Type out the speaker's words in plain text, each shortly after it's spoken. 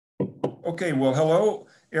Okay, well, hello,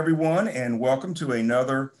 everyone, and welcome to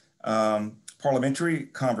another parliamentary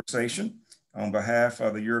conversation on behalf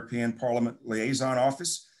of the European Parliament Liaison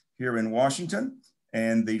Office here in Washington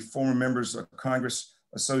and the former members of Congress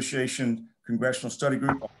Association Congressional Study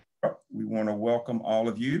Group. We want to welcome all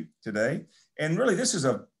of you today. And really, this is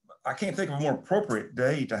I can't think of a more appropriate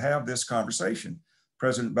day to have this conversation.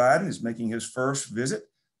 President Biden is making his first visit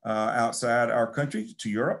outside our country to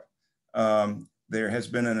Europe. There has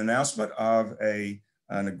been an announcement of an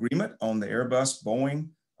agreement on the Airbus-Boeing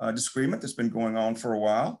disagreement that's been going on for a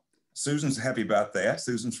while. Susan's happy about that.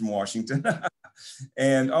 Susan's from Washington.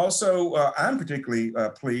 And also, I'm particularly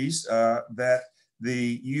pleased that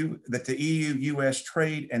the EU-US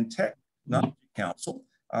Trade and Technology Council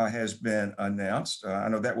has been announced. I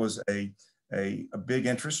know that was a big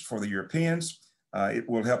interest for the Europeans. It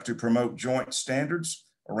will help to promote joint standards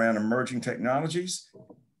around emerging technologies,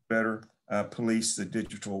 better police the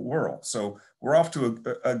digital world. So we're off to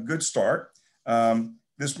a good start.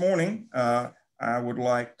 This morning, I would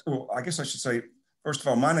like, well, I guess I should say, first of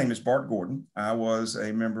all, my name is Bart Gordon. I was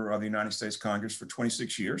a member of the United States Congress for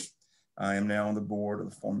 26 years. I am now on the board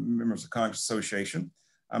of the former Members of Congress Association.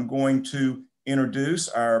 I'm going to introduce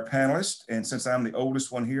our panelists, and since I'm the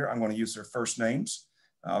oldest one here, I'm going to use their first names.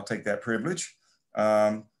 I'll take that privilege.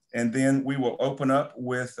 And then we will open up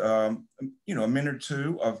with, a minute or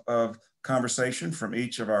two of conversation from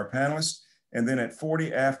each of our panelists. And then at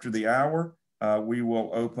 40 after the hour, we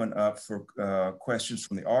will open up for questions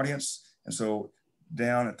from the audience. And so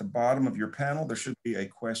down at the bottom of your panel, there should be a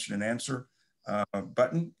question and answer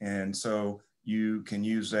button. And so you can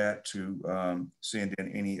use that to send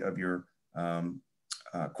in any of your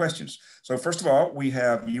questions. So first of all, we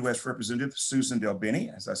have U.S. Representative Suzan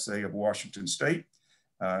DelBene, as I say, of Washington State.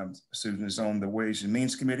 Susan is on the Ways and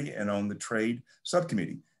Means Committee and on the Trade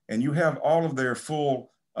Subcommittee. And you have all of their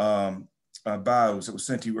full bios that was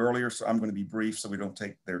sent to you earlier, so I'm going to be brief so we don't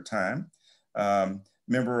take their time.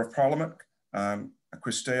 Member of Parliament,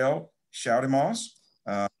 Christel Schaldemose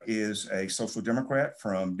is a Social Democrat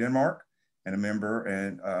from Denmark and a member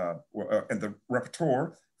and the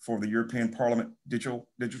rapporteur for the European Parliament Digital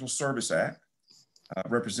Service Act.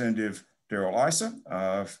 Representative Darrell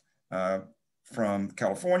Issa from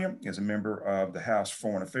California is a member of the House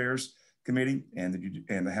Foreign Affairs Committee and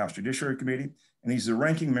the House Judiciary Committee, and he's the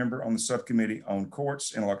ranking member on the Subcommittee on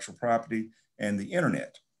Courts, Intellectual Property, and the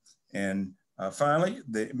Internet. And finally,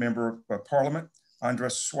 the member of Parliament,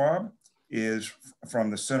 Andreas Schwab, is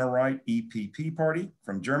from the center-right EPP Party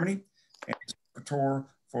from Germany, and is rapporteur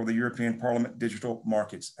for the European Parliament Digital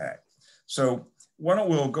Markets Act. So why don't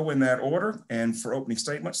we go in that order and for opening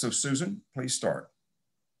statements. So Susan, please start.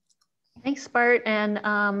 Thanks, Bart, and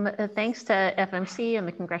thanks to FMC and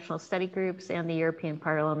the Congressional Study Groups and the European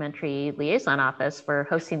Parliamentary Liaison Office for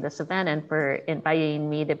hosting this event and for inviting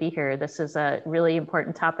me to be here. This is a really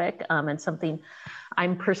important topic and something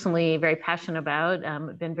I'm personally very passionate about.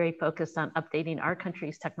 I've been very focused on updating our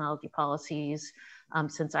country's technology policies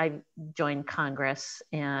since I joined Congress,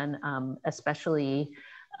 and especially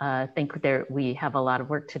think we have a lot of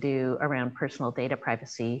work to do around personal data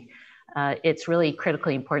privacy. It's really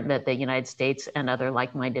critically important that the United States and other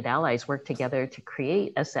like-minded allies work together to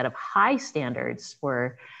create a set of high standards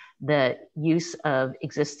for the use of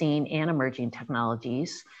existing and emerging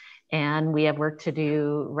technologies. And we have work to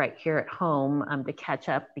do right here at home to catch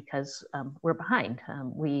up because we're behind.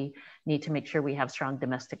 We need to make sure we have strong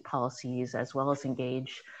domestic policies as well as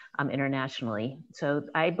engage internationally. So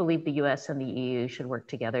I believe the US and the EU should work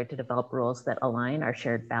together to develop rules that align our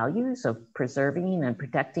shared values of preserving and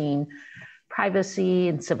protecting privacy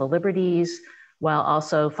and civil liberties while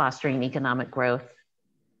also fostering economic growth.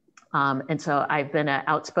 And so I've been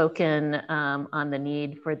outspoken on the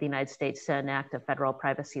need for the United States to enact a federal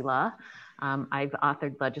privacy law. I've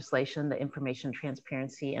authored legislation, the Information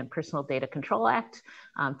Transparency and Personal Data Control Act,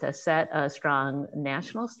 to set a strong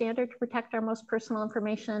national standard to protect our most personal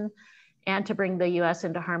information and to bring the US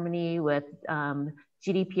into harmony with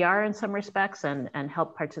GDPR in some respects and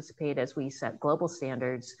help participate as we set global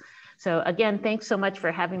standards. So again, thanks so much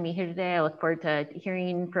for having me here today. I look forward to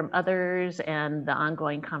hearing from others and the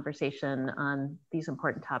ongoing conversation on these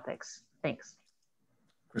important topics. Thanks.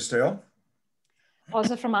 Christel?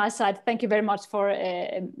 Also from my side, thank you very much for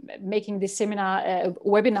making this seminar,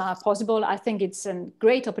 webinar possible. I think it's a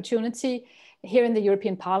great opportunity here in the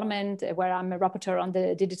European Parliament, where I'm a rapporteur on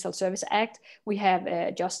the Digital Service Act. We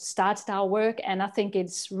have just started our work, and I think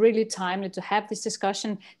it's really timely to have this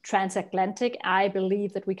discussion transatlantic. I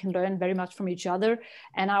believe that we can learn very much from each other.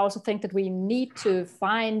 And I also think that we need to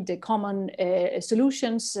find the common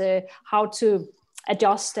solutions, how to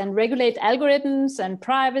adjust and regulate algorithms and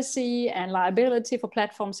privacy and liability for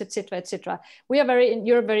platforms, etc., etc. We are in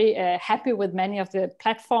Europe very happy with many of the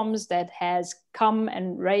platforms that has come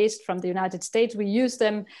and raised from the United States. We use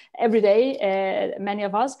them every day, many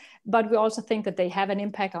of us, but we also think that they have an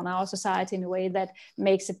impact on our society in a way that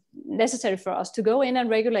makes it necessary for us to go in and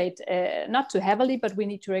regulate, not too heavily, but we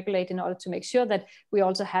need to regulate in order to make sure that we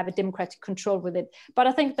also have a democratic control with it. But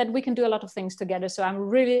I think that we can do a lot of things together. So I'm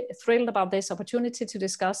really thrilled about this opportunity to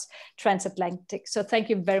discuss Transatlantic. So thank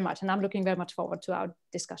you very much. And I'm looking very much forward to our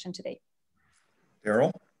discussion today.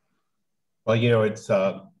 Darrell? Well, you know, it's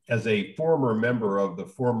as a former member of the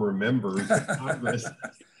former members of Congress,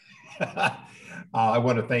 I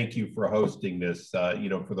want to thank you for hosting this. You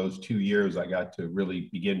know, for those 2 years, I got to really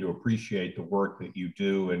begin to appreciate the work that you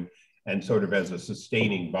do and sort of as a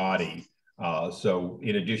sustaining body. So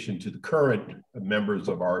in addition to the current members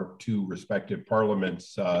of our two respective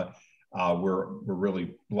parliaments, we're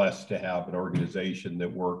really blessed to have an organization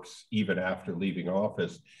that works even after leaving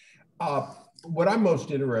office. What I'm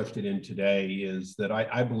most interested in today is that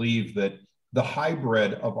I believe that the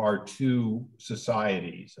hybrid of our two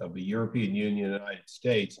societies, of the European Union and the United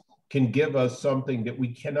States, can give us something that we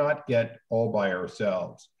cannot get all by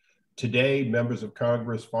ourselves. Today, members of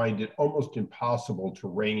Congress find it almost impossible to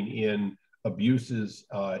rein in abuses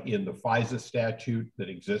in the FISA statute that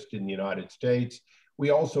exist in the United States.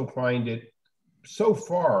 We also find it so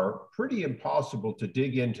far pretty impossible to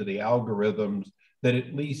dig into the algorithms that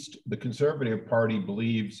at least the Conservative Party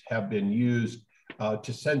believes have been used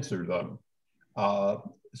to censor them.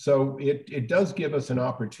 So it does give us an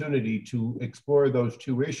opportunity to explore those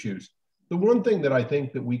two issues. The one thing that I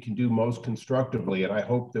think that we can do most constructively, and I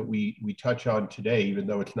hope that we touch on today, even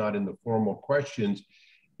though it's not in the formal questions,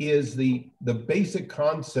 is the basic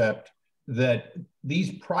concept that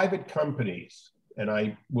these private companies, and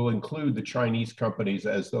I will include the Chinese companies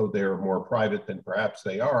as though they're more private than perhaps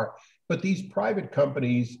they are, but these private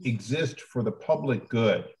companies exist for the public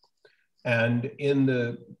good. And in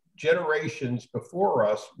the generations before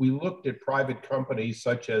us, we looked at private companies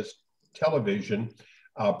such as television,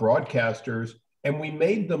 broadcasters, and we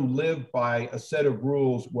made them live by a set of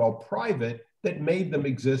rules, while private, that made them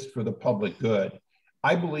exist for the public good.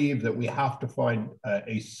 I believe that we have to find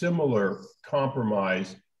a similar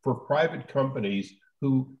compromise for private companies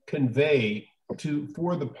who convey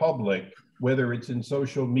for the public, whether it's in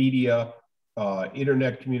social media,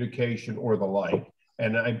 internet communication, or the like.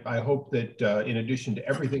 And I hope that in addition to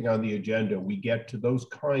everything on the agenda, we get to those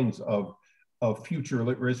kinds of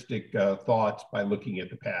futuristic thoughts by looking at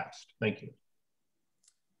the past. Thank you.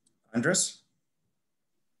 Andreas?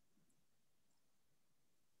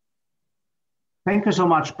 Thank you so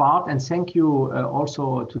much, Bart, and thank you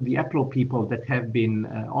also to the APLO people that have been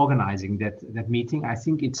organizing that meeting. I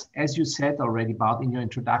think it's, as you said already, Bart, in your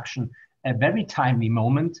introduction, a very timely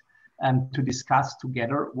moment to discuss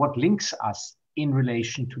together what links us in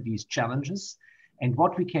relation to these challenges and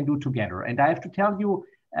what we can do together. And I have to tell you,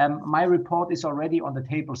 my report is already on the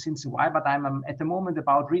table since a while, but I'm at the moment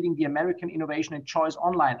about reading the American Innovation and Choice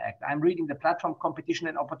Online Act. I'm reading the Platform Competition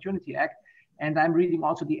and Opportunity Act, and I'm reading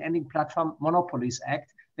also the Ending Platform Monopolies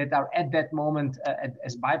Act that are at that moment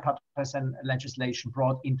as bipartisan legislation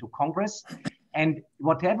brought into Congress. And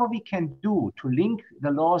whatever we can do to link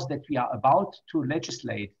the laws that we are about to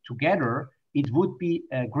legislate together, it would be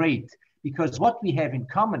great. Because what we have in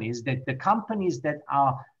common is that the companies that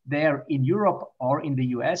are there in Europe or in the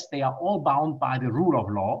US, they are all bound by the rule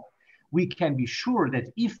of law. We can be sure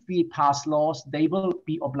that if we pass laws, they will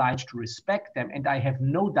be obliged to respect them. And I have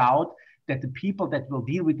no doubt that the people that will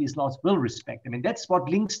deal with these laws will respect them. And that's what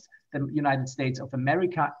links the United States of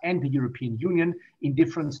America and the European Union in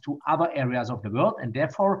difference to other areas of the world. And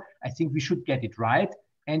therefore, I think we should get it right,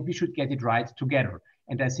 and we should get it right together.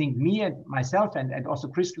 And I think me and myself and also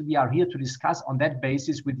Christel, we are here to discuss on that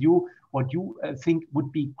basis with you what you think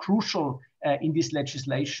would be crucial in this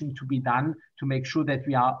legislation to be done to make sure that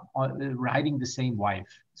we are riding the same wave.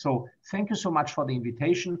 So thank you so much for the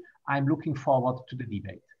invitation. I'm looking forward to the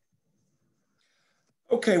debate.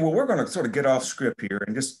 Okay, well, we're going to sort of get off script here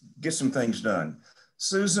and just get some things done.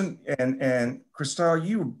 Suzan and Christel,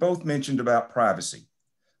 you both mentioned about privacy.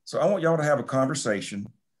 So I want y'all to have a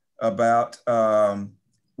conversation about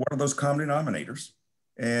what are those common denominators,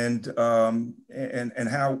 and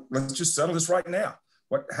how, let's just settle this right now.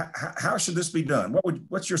 How should this be done?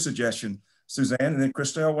 What's your suggestion, Suzan? And then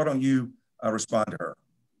Christel, why don't you respond to her?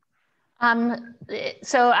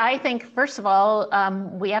 So I think, first of all,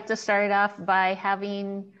 we have to start off by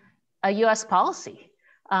having a US policy.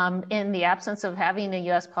 In the absence of having a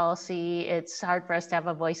US policy, it's hard for us to have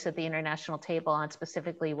a voice at the international table on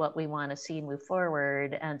specifically what we want to see move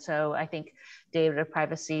forward. And so I think data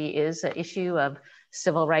privacy is an issue of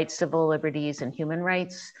civil rights, civil liberties, and human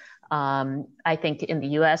rights. I think in the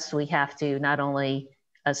US, we have to not only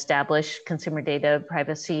establish consumer data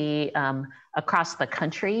privacy across the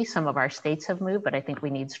country. Some of our states have moved, but I think we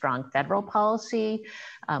need strong federal policy.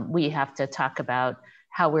 We have to talk about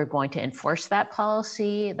how we're going to enforce that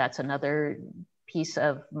policy. That's another piece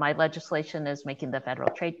of my legislation, is making the Federal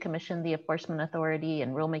Trade Commission the enforcement authority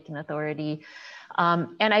and rulemaking authority.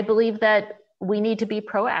 And I believe that we need to be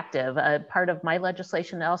proactive. Part of my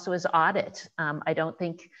legislation also is audit. I don't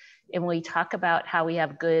think, and we talk about how we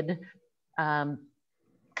have good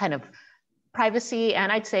kind of privacy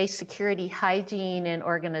and I'd say security hygiene in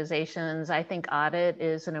organizations. I think audit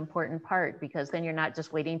is an important part, because then you're not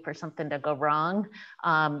just waiting for something to go wrong.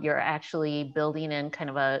 You're actually building in kind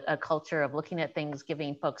of a culture of looking at things,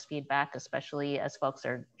 giving folks feedback, especially as folks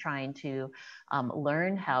are trying to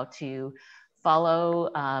learn how to follow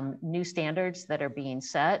new standards that are being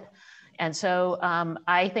set. And so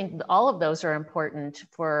I think all of those are important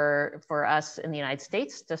for us in the United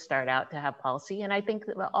States to start out to have policy. And I think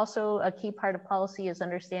also a key part of policy is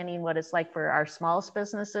understanding what it's like for our smallest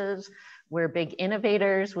businesses. We're big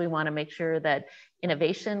innovators. We want to make sure that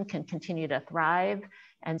innovation can continue to thrive.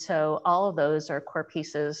 And so all of those are core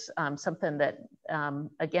pieces, something that,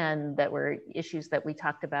 again, that were issues that we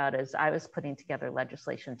talked about as I was putting together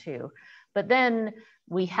legislation too. But then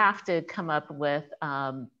we have to come up with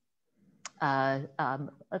a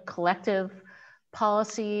collective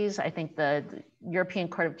policies. I think the European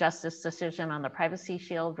Court of Justice decision on the Privacy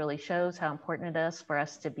Shield really shows how important it is for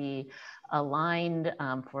us to be aligned,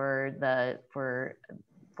 for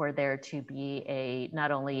there to be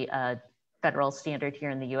not only a federal standard here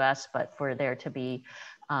in the US, but for there to be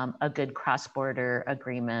a good cross-border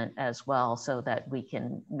agreement as well, so that we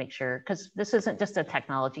can make sure, because this isn't just a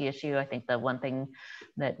technology issue. I think the one thing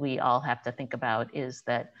that we all have to think about is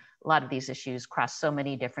that a lot of these issues cross so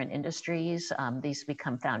many different industries. These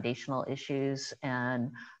become foundational issues.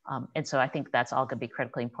 And so I think that's all gonna be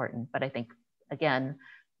critically important. But I think, again,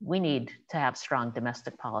 we need to have strong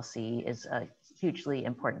domestic policy is a hugely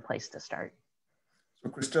important place to start. So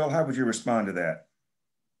Christel, how would you respond to that?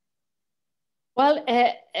 Well,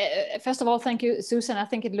 first of all, thank you, Suzan. I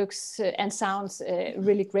think it looks and sounds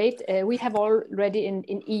really great. We have already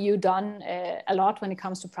in EU done a lot when it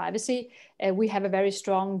comes to privacy. We have a very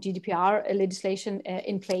strong GDPR legislation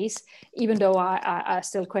in place, even though I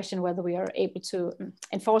still question whether we are able to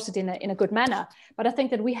enforce it in a good manner. But I think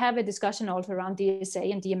that we have a discussion also around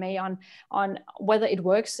DSA and DMA on whether it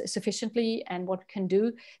works sufficiently and what we can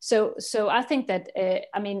do. So I think that,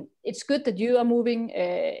 I mean, it's good that you are moving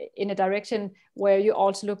in a direction where you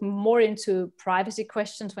also look more into privacy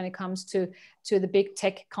questions when it comes to the big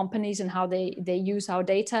tech companies and how they use our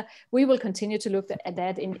data. We will continue to look at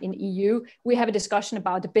that in EU. We have a discussion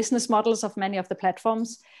about the business models of many of the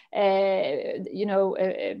platforms. They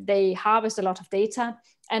harvest a lot of data.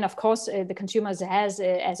 And of course, the consumers has,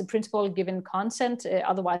 as a principle, given consent,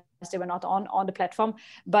 otherwise they were not on the platform.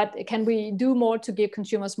 But can we do more to give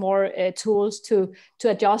consumers more tools to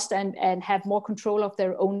adjust and have more control of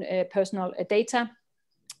their own personal data?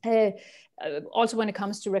 Also when it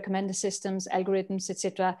comes to recommender systems, algorithms,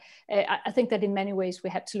 etc., I think that in many ways we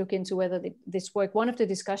have to look into whether this work. One of the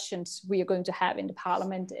discussions we are going to have in the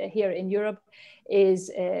Parliament here in Europe is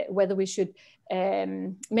whether we should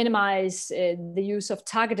minimize the use of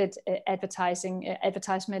targeted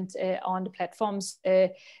advertisement on the platforms.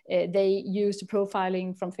 They use the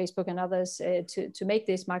profiling from Facebook and others to make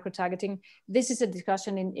this micro-targeting. This is a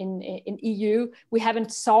discussion in EU. We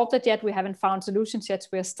haven't solved it yet. We haven't found solutions yet.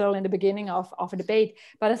 We're still in the beginning of a debate.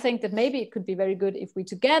 But I think that maybe it could be very good if we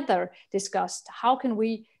together discussed how can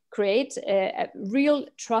we create a real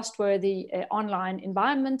trustworthy online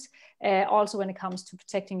environment, also when it comes to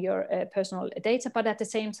protecting your personal data, but at the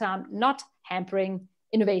same time not hampering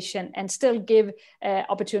innovation and still give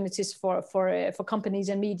opportunities for companies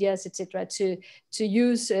and medias, etc., to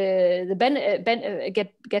use get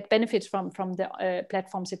benefits from the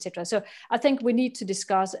platforms, etc. So I think we need to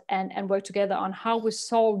discuss and work together on how we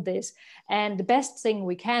solve this. And the best thing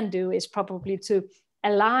we can do is probably to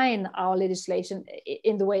align our legislation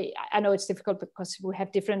in the way, I know it's difficult because we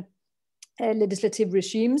have different legislative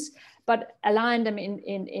regimes, but align them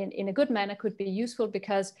in a good manner could be useful,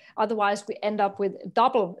 because otherwise we end up with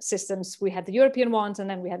double systems. We have the European ones and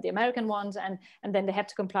then we have the American ones, and then they have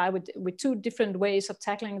to comply with two different ways of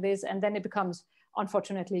tackling this, and then it becomes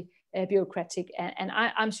unfortunately, bureaucratic. And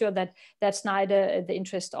I'm sure that that's neither the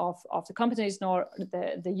interest of the companies nor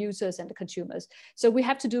the users and the consumers. So we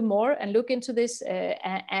have to do more and look into this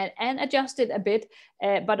and adjust it a bit.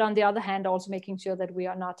 But on the other hand, also making sure that we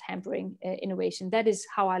are not hampering innovation. That is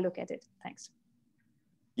how I look at it. Thanks.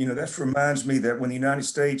 You know, that reminds me that when the United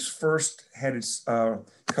States first had its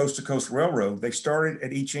coast-to-coast railroad, they started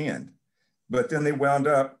at each end, but then they wound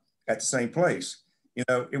up at the same place. You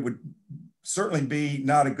know, it would certainly be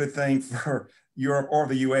not a good thing for Europe or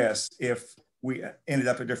the US if we ended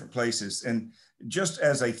up at different places. And just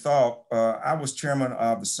as a thought, I was chairman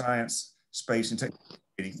of the Science, Space, and Technology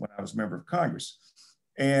Committee when I was a member of Congress.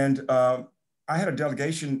 And I had a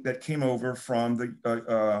delegation that came over from the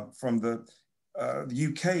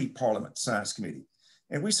UK Parliament Science Committee.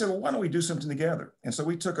 And we said, well, why don't we do something together? And so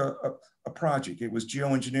we took a project. It was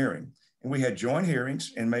geoengineering. And we had joint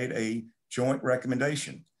hearings and made a joint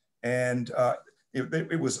recommendation. And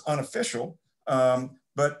it was unofficial,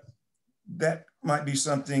 but that might be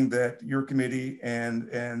something that your committee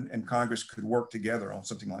and Congress could work together on,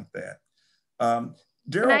 something like that.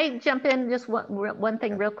 Darrell, can I jump in just one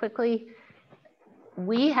thing real quickly?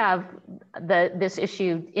 We have this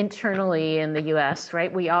issue internally in the US,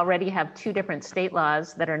 right? We already have 2 different state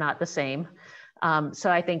laws that are not the same. So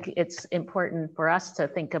I think it's important for us to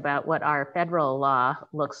think about what our federal law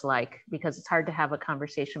looks like, because it's hard to have a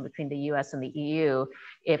conversation between the US and the EU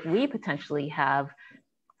if we potentially have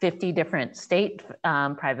 50 different state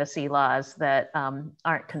privacy laws that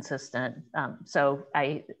aren't consistent. So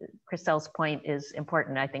Christel's point is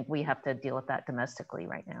important. I think we have to deal with that domestically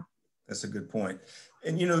right now. That's a good point.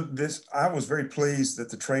 And you know, I was very pleased that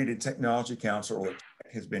the Trade and Technology Council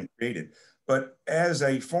has been created. But as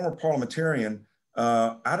a former parliamentarian,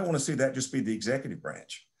 I don't want to see that just be the executive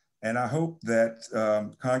branch. And I hope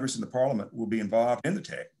that Congress and the Parliament will be involved in the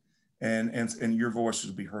tech and your voice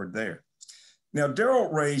will be heard there. Now,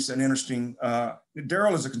 Darrell raised an interesting,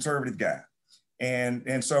 Darrell is a conservative guy.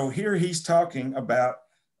 And so here he's talking about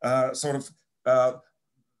sort of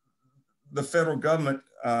the federal government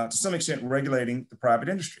to some extent regulating the private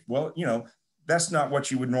industry. Well, you know, that's not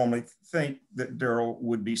what you would normally think that Darrell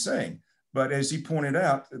would be saying. But as he pointed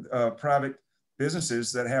out, private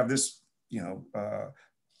businesses that have this, you know,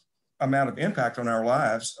 amount of impact on our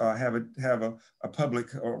lives have a public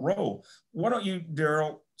role. Why don't you,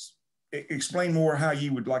 Darrell, explain more how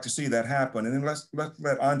you would like to see that happen, and then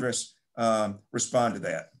let Andreas respond to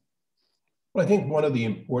that. Well, I think one of the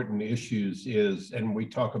important issues is, and we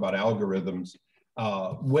talk about algorithms,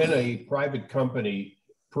 when a private company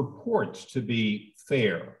purports to be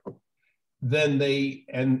fair, then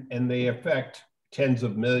they affect tens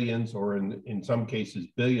of millions, or in some cases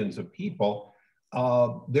billions of people.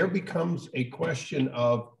 There becomes a question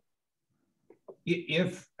of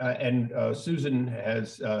if Suzanne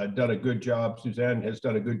has done a good job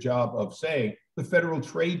of saying the Federal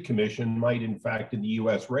Trade Commission might in fact in the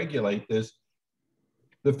US regulate this.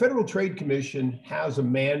 The Federal Trade Commission has a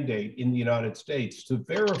mandate in the United States to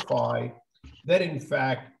verify that in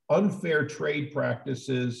fact unfair trade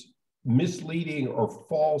practices, misleading or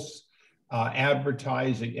false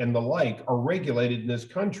advertising and the like are regulated in this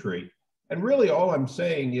country. And really all I'm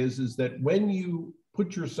saying is that when you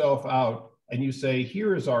put yourself out and you say,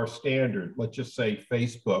 here is our standard, let's just say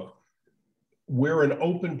Facebook, we're an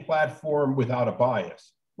open platform without a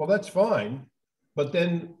bias. Well, that's fine. But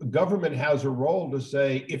then government has a role to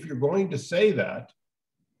say, if you're going to say that,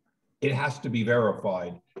 it has to be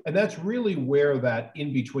verified. And that's really where that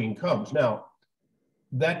in between comes. Now,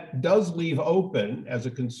 that does leave open, as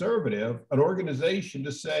a conservative, an organization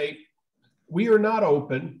to say, we are not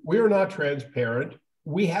open, we are not transparent,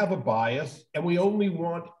 we have a bias, and we only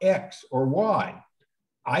want X or Y.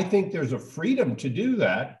 I think there's a freedom to do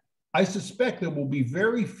that. I suspect there will be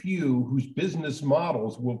very few whose business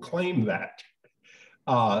models will claim that.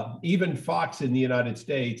 Even Fox in the United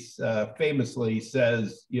States famously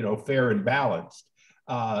says, you know, fair and balanced,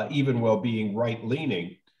 even while being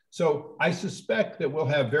right-leaning. So I suspect that we'll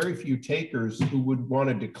have very few takers who would want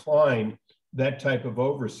to decline that type of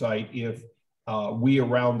oversight if we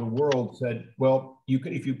around the world said, well,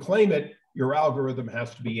 if you claim it, your algorithm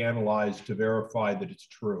has to be analyzed to verify that it's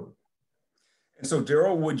true. And so,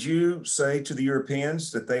 Darrell, would you say to the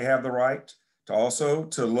Europeans that they have the right to also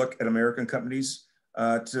to look at American companies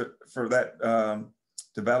to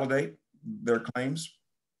validate their claims?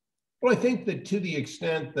 Well, I think that to the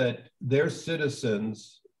extent that their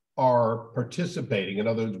citizens are participating, in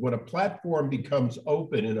other words, when a platform becomes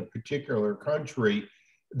open in a particular country,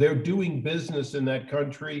 they're doing business in that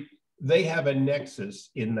country, they have a nexus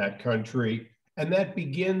in that country, and that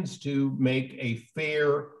begins to make a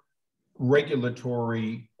fair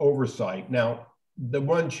regulatory oversight. Now, the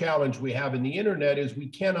one challenge we have in the internet is we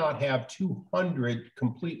cannot have 200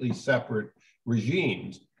 completely separate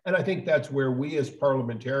regimes. And I think that's where we as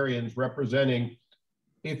parliamentarians representing,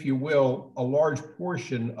 if you will, a large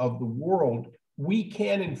portion of the world, we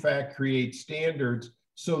can in fact create standards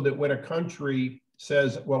so that when a country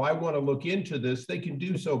says, well, I want to look into this, they can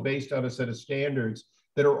do so based on a set of standards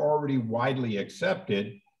that are already widely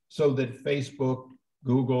accepted so that Facebook,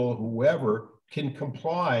 Google, whoever can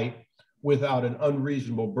comply without an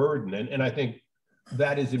unreasonable burden. And I think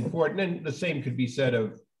that is important. And the same could be said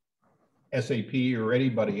of SAP or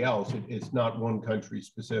anybody else. It's not one country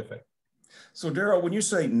specific. So Darrell, when you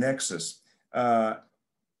say nexus,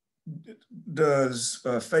 does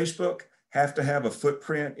Facebook have to have a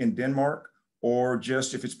footprint in Denmark, or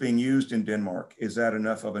just if it's being used in Denmark, is that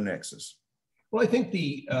enough of a nexus? Well, I think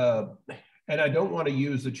and I don't want to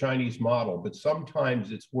use the Chinese model, but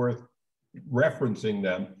sometimes it's worth referencing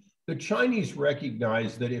them. The Chinese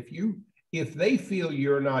recognize that if they feel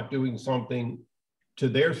you're not doing something to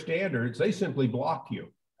their standards, they simply block you.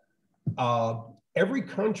 Every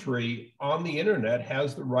country on the internet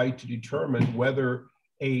has the right to determine whether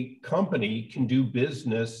a company can do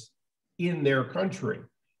business in their country.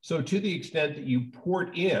 So to the extent that you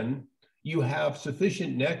port in, you have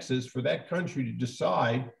sufficient nexus for that country to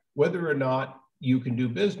decide whether or not you can do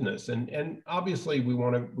business. And obviously we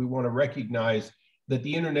want to recognize that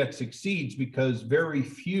the internet succeeds because very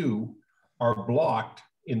few are blocked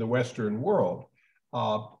in the Western world.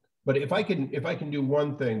 But if I can do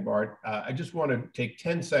one thing, Bart, I just want to take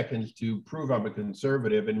 10 seconds to prove I'm a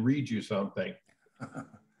conservative and read you something.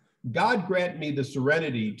 God grant me the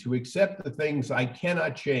serenity to accept the things I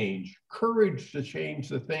cannot change, courage to change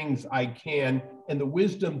the things I can, and the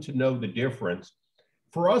wisdom to know the difference.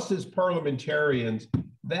 For us as parliamentarians,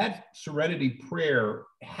 that serenity prayer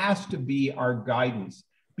has to be our guidance,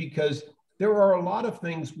 because there are a lot of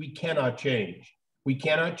things we cannot change. We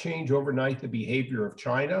cannot change overnight the behavior of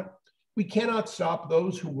China. We cannot stop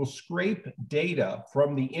those who will scrape data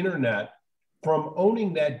from the internet from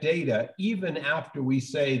owning that data, even after we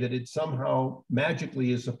say that it somehow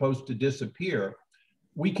magically is supposed to disappear.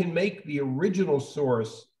 We can make the original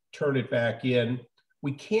source turn it back in.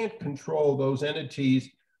 We can't control those entities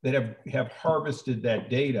that have harvested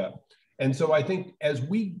that data. And so I think as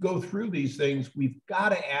we go through these things, we've got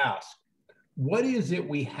to ask, what is it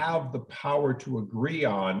we have the power to agree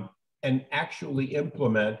on and actually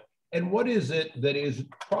implement? And what is it that is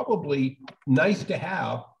probably nice to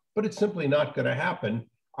have, but it's simply not going to happen?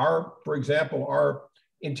 For example, our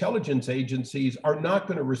intelligence agencies are not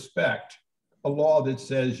going to respect a law that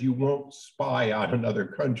says you won't spy on another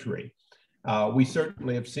country. We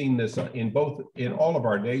certainly have seen this in all of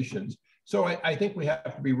our nations. So I think we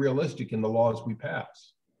have to be realistic in the laws we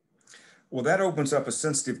pass. Well, that opens up a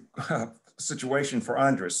sensitive situation for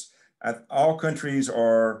Andreas. All countries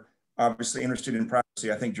are obviously interested in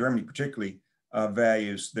privacy. I think Germany particularly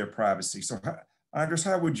values their privacy. So Andreas,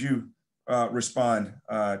 how would you respond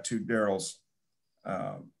to Darrell's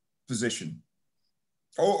position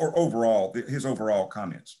or overall, his overall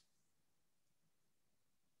comments?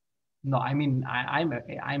 No, I mean,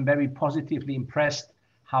 I'm very positively impressed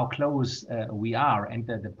how close we are. And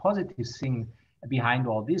the positive thing behind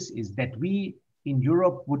all this is that we in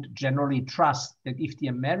Europe would generally trust that if the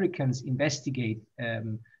Americans investigate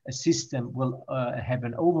a system, will have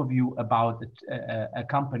an overview about a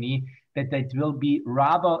company, that will be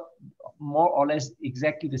rather more or less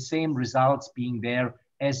exactly the same results being there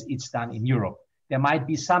as it's done in Europe. There might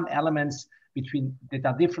be some elements that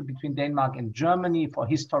are different between Denmark and Germany for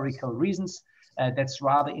historical reasons. That's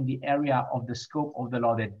rather in the area of the scope of the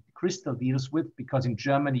law that Christel deals with, because in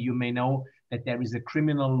Germany, you may know that there is a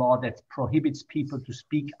criminal law that prohibits people to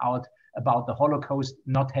speak out about the Holocaust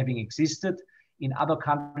not having existed. In other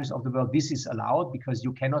countries of the world, this is allowed because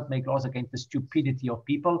you cannot make laws against the stupidity of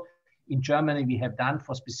people. In Germany, we have done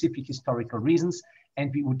for specific historical reasons,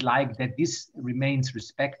 and we would like that this remains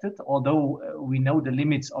respected, although we know the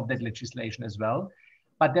limits of that legislation as well.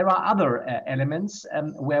 But there are other elements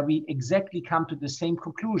where we exactly come to the same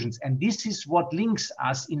conclusions. And this is what links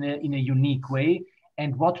us in a unique way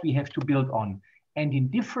and what we have to build on. And in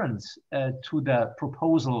difference to the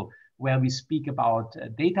proposal where we speak about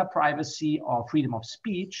data privacy or freedom of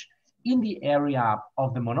speech, in the area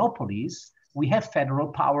of the monopolies, we have federal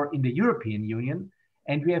power in the European Union,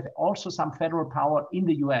 and we have also some federal power in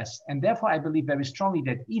the US. And therefore, I believe very strongly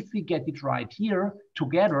that if we get it right here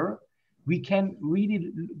together, we can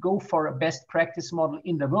really go for a best practice model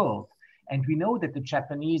in the world. And we know that the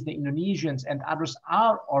Japanese, the Indonesians, and others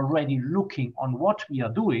are already looking on what we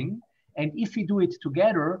are doing. And if we do it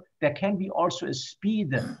together, there can be also a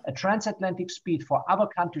speed, a transatlantic speed for other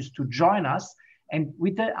countries to join us. And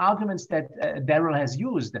with the arguments that Darrell has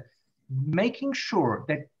used, making sure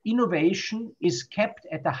that innovation is kept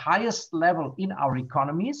at the highest level in our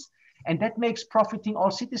economies, and that makes profiting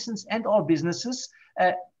all citizens and all businesses,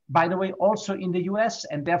 by the way, also in the US.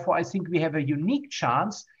 And therefore, I think we have a unique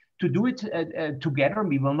chance to do it together.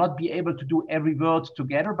 We will not be able to do every word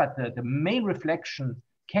together, but the main reflection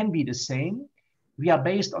can be the same. We are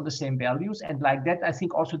based on the same values. And like that, I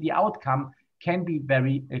think also the outcome can be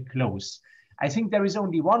very close. I think there is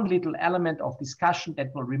only one little element of discussion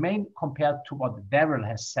that will remain compared to what Darrell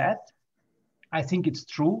has said. I think it's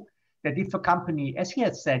true that if a company, as he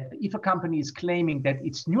has said, if a company is claiming that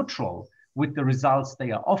it's neutral with the results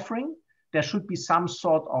they are offering, there should be some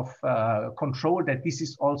sort of control that this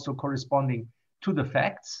is also corresponding to the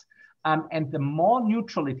facts. And the more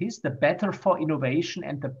neutral it is, the better for innovation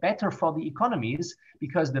and the better for the economies,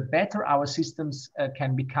 because the better our systems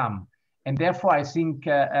can become. And therefore, I think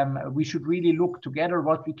we should really look together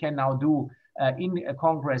what we can now do in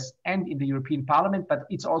Congress and in the European Parliament. But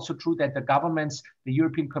it's also true that the governments, the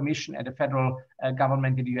European Commission and the federal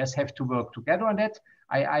government in the US have to work together on that.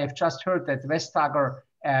 I have just heard that Vestager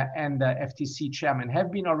and the FTC chairman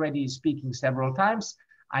have been already speaking several times.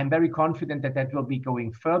 I'm very confident that that will be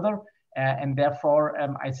going further. And therefore,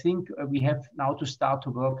 I think we have now to start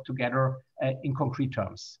to work together in concrete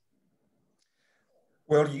terms.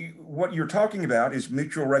 Well, what you're talking about is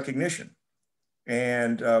mutual recognition,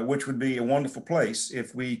 and which would be a wonderful place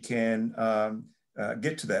if we can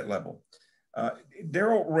get to that level.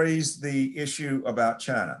 Darrell raised the issue about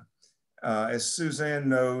China. As Suzanne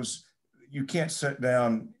knows, you can't sit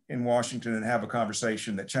down in Washington and have a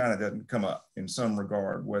conversation that China doesn't come up in some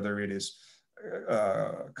regard, whether it is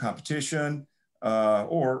competition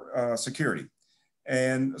or security.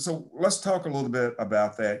 And so let's talk a little bit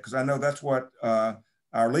about that, because I know that's what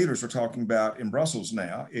our leaders are talking about in Brussels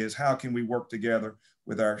now, is how can we work together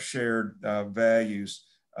with our shared values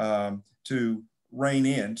to rein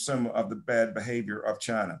in some of the bad behavior of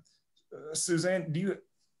China. Suzanne,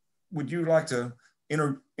 would you like to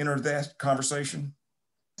enter that conversation?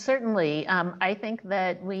 Certainly. I think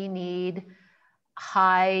that we need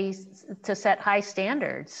to set high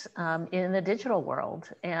standards in the digital world,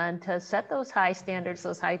 and to set those high standards,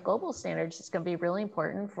 those high global standards, is going to be really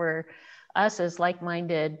important for us as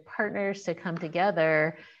like-minded partners to come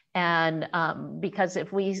together. And because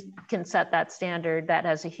if we can set that standard, that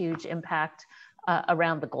has a huge impact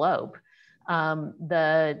around the globe. In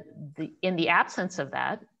the absence of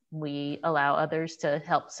that, we allow others to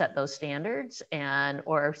help set those standards,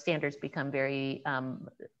 or standards become very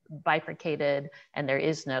bifurcated, and there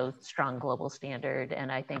is no strong global standard.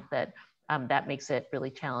 And I think that that makes it really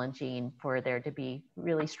challenging for there to be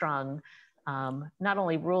really strong, not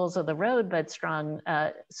only rules of the road, but strong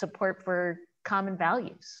support for common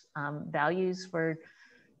values, values for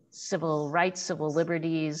civil rights, civil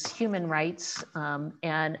liberties, human rights.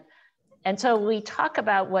 And so we talk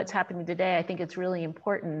about what's happening today. I think it's really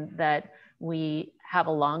important that we have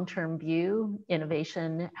a long-term view.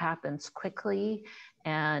 Innovation happens quickly,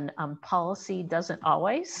 and policy doesn't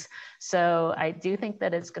always. So I do think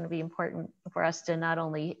that it's going to be important for us to not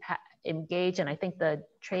only engage, and I think the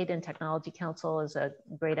Trade and Technology Council is a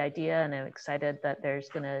great idea, and I'm excited that there's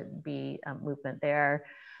going to be a movement there.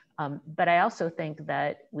 But I also think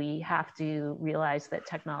that we have to realize that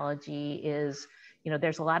technology is,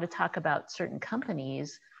 there's a lot of talk about certain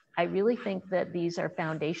companies. I really think that these are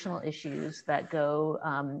foundational issues that go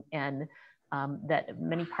that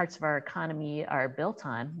many parts of our economy are built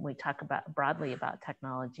on. We talk about broadly about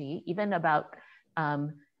technology, even about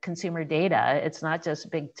consumer data. It's not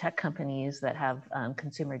just big tech companies that have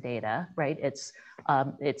consumer data, right? It's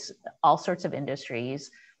all sorts of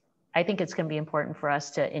industries. I think it's going to be important for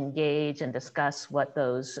us to engage and discuss what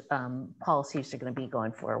those policies are going to be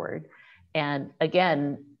going forward. And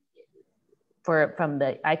again,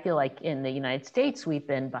 I feel like in the United States, we've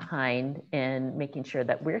been behind in making sure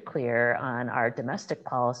that we're clear on our domestic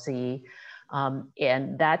policy.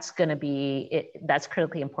 And that's going to be, that's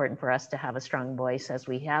critically important for us to have a strong voice as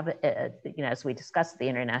we have, as we discuss at the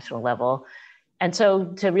international level. And so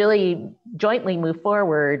to really jointly move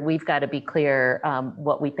forward, we've got to be clear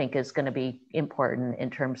what we think is going to be important in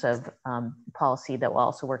terms of policy that will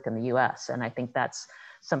also work in the US. And I think that's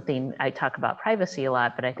something, I talk about privacy a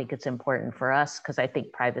lot, but I think it's important for us because I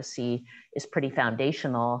think privacy is pretty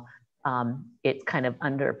foundational. It kind of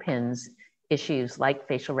underpins issues like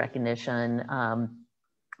facial recognition,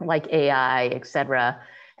 like AI, et cetera.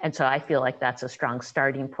 And so I feel like that's a strong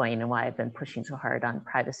starting point and why I've been pushing so hard on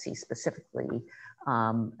privacy specifically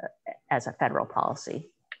as a federal policy.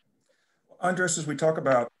 Andreas, as we talk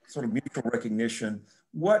about sort of mutual recognition,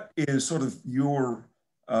 what is sort of your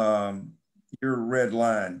red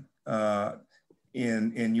line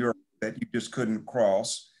in Europe that you just couldn't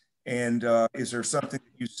cross? And is there something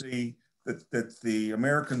that you see that the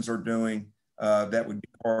Americans are doing that would be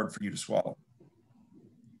hard for you to swallow?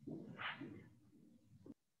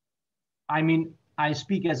 I mean, I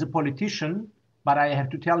speak as a politician, but I have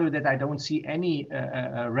to tell you that I don't see any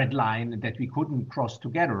red line that we couldn't cross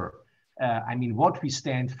together. I mean, what we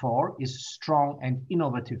stand for is strong and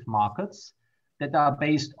innovative markets that are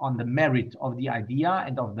based on the merit of the idea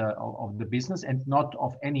and of the business, and not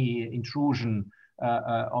of any intrusion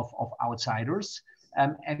of outsiders,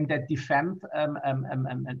 and that defend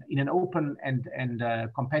in an open and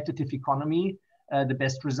competitive economy the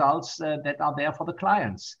best results that are there for the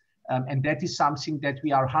clients. And that is something that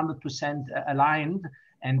we are 100% aligned.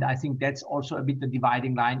 And I think that's also a bit the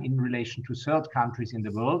dividing line in relation to third countries in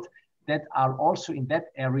the world that are also in that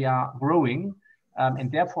area growing. And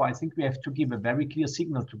therefore, I think we have to give a very clear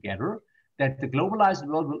signal together that the globalized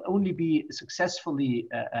world will only be successfully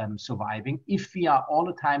surviving if we are all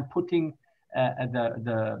the time putting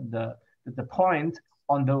the point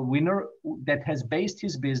on the winner that has based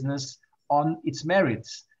his business on its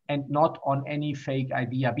merits and not on any fake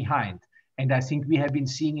idea behind. And I think we have been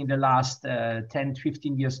seeing in the last 10,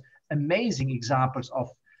 15 years, amazing examples of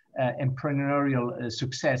entrepreneurial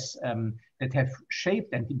success that have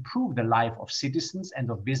shaped and improved the life of citizens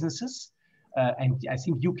and of businesses. And I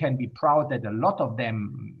think you can be proud that a lot of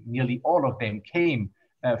them, nearly all of them, came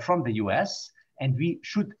from the US, and we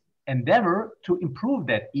should endeavor to improve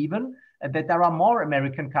that even, that there are more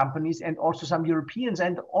American companies and also some Europeans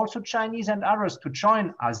and also Chinese and others to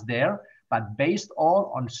join us there, but based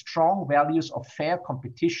all on strong values of fair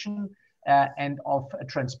competition and of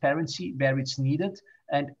transparency where it's needed,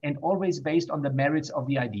 and always based on the merits of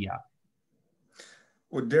the idea.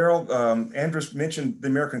 Well, Darrell, Andreas mentioned the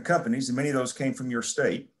American companies, and many of those came from your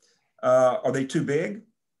state. Are they too big?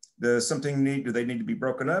 Do they need to be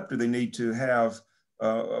broken up? Do they need to have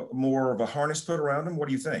more of a harness put around them? What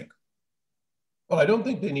do you think? Well, I don't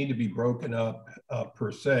think they need to be broken up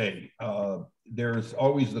per se. There's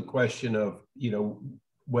always the question of,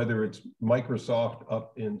 whether it's Microsoft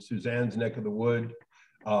up in Suzanne's neck of the wood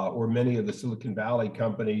or many of the Silicon Valley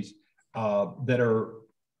companies that are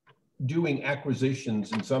doing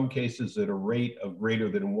acquisitions, in some cases at a rate of greater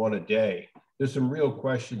than one a day. There's some real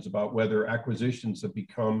questions about whether acquisitions have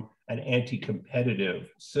become an anti-competitive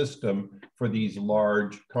system for these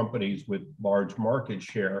large companies with large market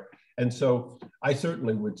share. And so I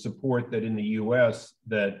certainly would support that in the US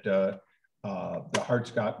that the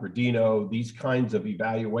Hart-Scott-Rodino, these kinds of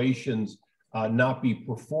evaluations not be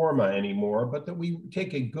pro forma anymore, but that we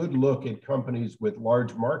take a good look at companies with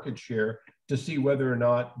large market share to see whether or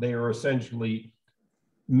not they are essentially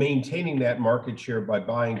maintaining that market share by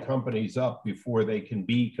buying companies up before they can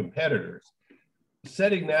be competitors.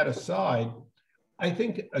 Setting that aside, I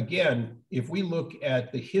think, again, if we look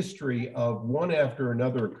at the history of one after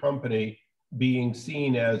another company being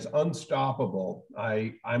seen as unstoppable,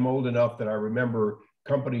 I'm old enough that I remember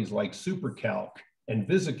companies like SuperCalc and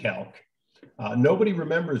VisiCalc. Nobody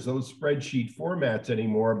remembers those spreadsheet formats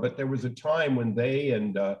anymore, but there was a time when they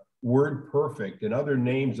and WordPerfect and other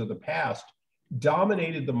names of the past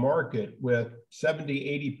dominated the market with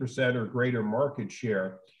 70, 80% or greater market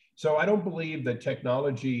share. So I don't believe that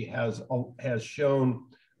technology has shown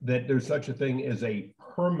that there's such a thing as a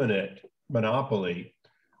permanent monopoly.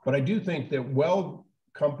 But I do think that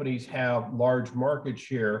companies have large market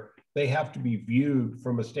share, they have to be viewed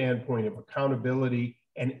from a standpoint of accountability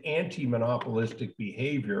and anti-monopolistic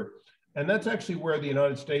behavior. And that's actually where the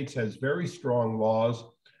United States has very strong laws,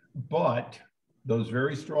 but those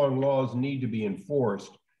very strong laws need to be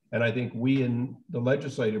enforced. And I think we in the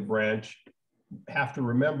legislative branch have to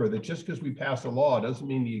remember that just because we pass a law doesn't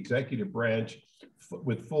mean the executive branch,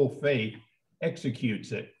 with full faith,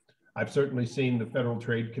 executes it. I've certainly seen the Federal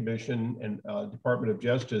Trade Commission and Department of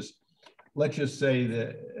Justice, let's just say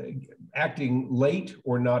that acting late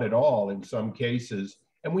or not at all in some cases,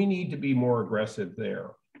 and we need to be more aggressive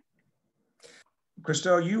there.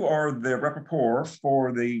 Christel, you are the rapporteur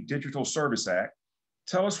for the Digital Service Act.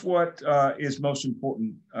 Tell us what is most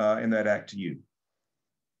important in that act to you.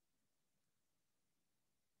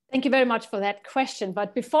 Thank you very much for that question.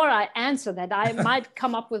 But before I answer that, I might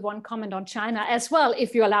come up with one comment on China as well,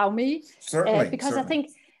 if you allow me. Certainly. Because certainly.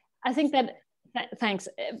 I think that thanks.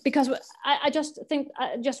 Because I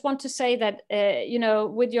just want to say that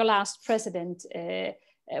with your last president,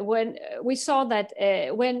 when we saw that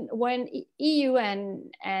when EU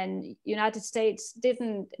and United States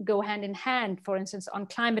didn't go hand in hand, for instance, on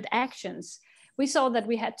climate actions, we saw that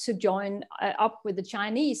we had to join up with the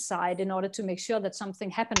Chinese side in order to make sure that something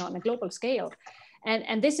happened on a global scale.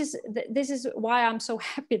 And this is why I'm so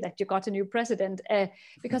happy that you got a new president,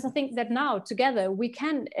 because I think that now together we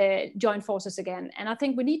can join forces again. And I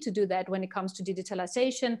think we need to do that when it comes to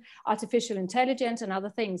digitalization, artificial intelligence, and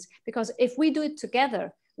other things, because if we do it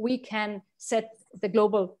together, we can set the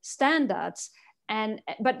global standards.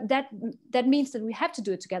 But that means that we have to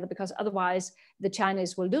do it together, because otherwise the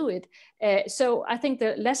Chinese will do it. So I think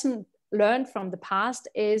the lesson learned from the past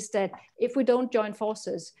is that if we don't join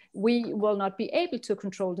forces, we will not be able to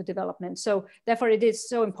control the development. So therefore it is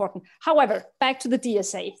so important. However, back to the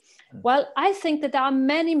DSA. Well, I think that there are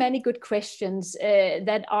many, many good questions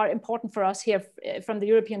that are important for us here from the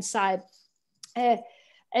European side.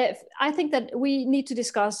 I think that we need to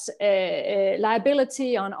discuss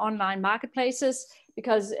liability on online marketplaces,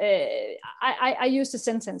 because I use the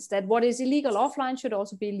sentence that what is illegal offline should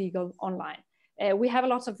also be legal online. We have a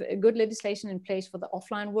lot of good legislation in place for the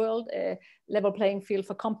offline world, level playing field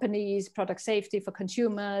for companies, product safety for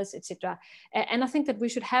consumers, etc. And I think that we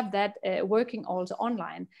should have that working also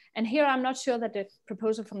online. And here I'm not sure that the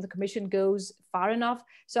proposal from the Commission goes far enough.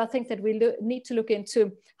 So I think that we need to look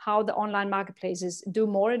into how the online marketplaces do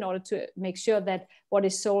more in order to make sure that what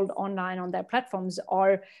is sold online on their platforms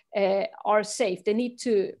are safe. They need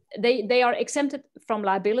to, they are exempted from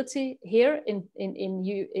liability here in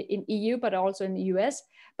EU, but also in the US.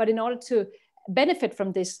 But in order to benefit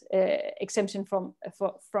from this exemption from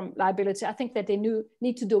liability, I think that they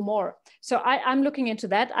need to do more. So I'm looking into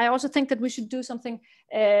that. I also think that we should do something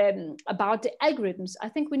about the algorithms. I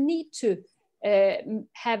think we need to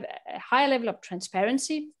have a higher level of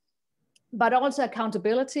transparency, but also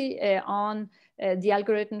accountability on the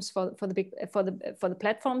algorithms for the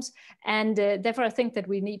platforms. And therefore, I think that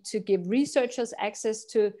we need to give researchers access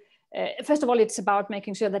to. First of all, it's about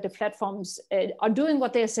making sure that the platforms are doing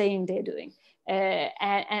what they're saying they're doing.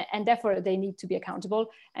 And therefore they need to be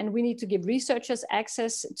accountable. And we need to give researchers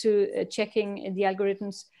access to checking the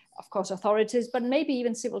algorithms, of course, authorities, but maybe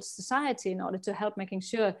even civil society, in order to help making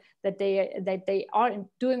sure that they are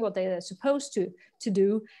doing what they are supposed to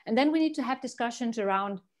do. And then we need to have discussions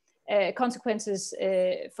around consequences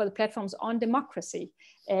for the platforms on democracy.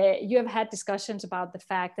 You have had discussions about the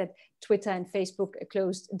fact that Twitter and Facebook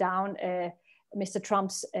closed down Mr.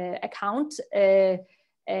 Trump's account.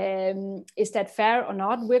 Is that fair or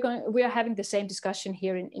not? We are having the same discussion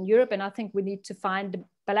here in Europe, and I think we need to find the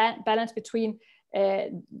balance between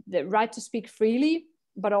the right to speak freely,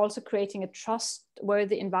 but also creating a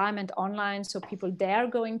trustworthy environment online, so people dare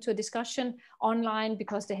going to a discussion online,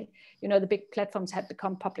 because the big platforms have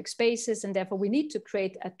become public spaces, and therefore we need to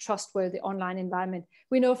create a trustworthy online environment.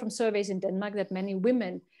 We know from surveys in Denmark that many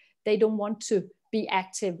women, they don't want to be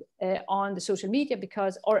active on the social media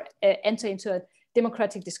or enter into a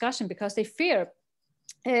democratic discussion, because they fear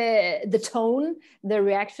the tone, the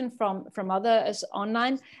reaction from others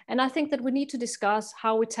online. And I think that we need to discuss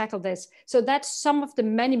how we tackle this. So that's some of the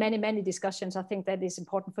many, many, many discussions I think that is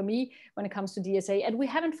important for me when it comes to DSA. And we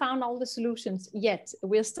haven't found all the solutions yet.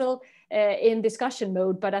 We're still in discussion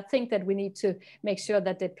mode, but I think that we need to make sure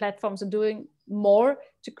that the platforms are doing more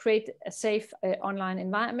to create a safe online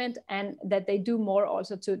environment, and that they do more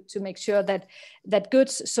also to make sure that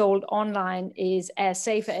goods sold online is as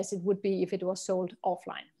safe as it would be if it was sold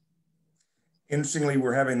offline. Interestingly,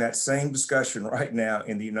 we're having that same discussion right now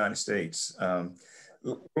in the United States.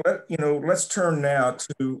 Let's turn now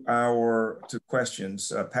to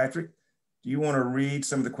questions. Patrick, do you want to read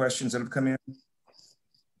some of the questions that have come in?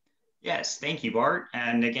 Yes, thank you, Bart.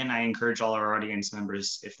 And again, I encourage all our audience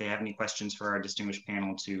members, if they have any questions for our distinguished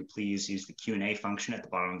panel, to please use the Q&A function at the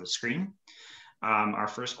bottom of the screen. Our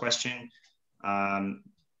first question,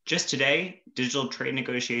 just today, digital trade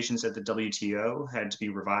negotiations at the WTO had to be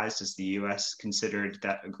revised as the US considered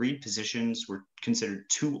that agreed positions were considered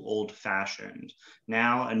too old-fashioned.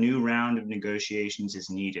 Now, a new round of negotiations is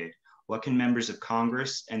needed. What can members of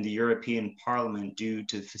Congress and the European Parliament do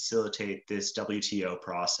to facilitate this WTO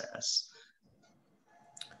process?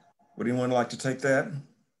 Would anyone like to take that?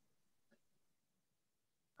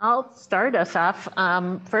 I'll start us off.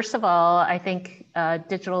 First of all, I think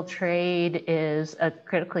digital trade is a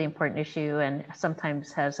critically important issue and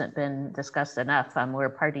sometimes hasn't been discussed enough. We're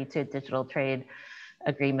party to a digital trade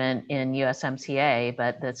agreement in USMCA,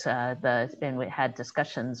 but that's and we had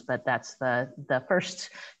discussions, but that's the first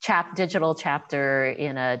digital chapter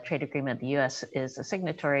in a trade agreement the US is a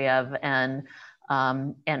signatory of, and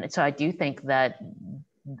so I do think that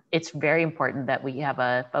it's very important that we have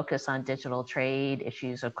a focus on digital trade,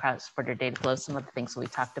 issues of cross-border data flows, some of the things we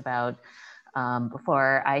talked about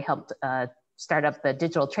before. I helped start up the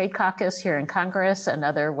Digital Trade Caucus here in Congress,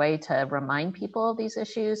 another way to remind people of these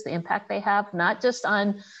issues, the impact they have, not just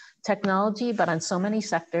on technology, but on so many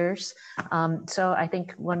sectors. So I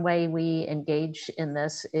think one way we engage in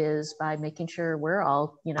this is by making sure we're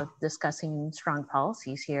all, discussing strong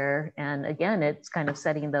policies here. And again, it's kind of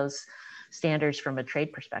setting those standards from a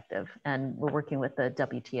trade perspective, and we're working with the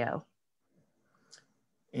WTO.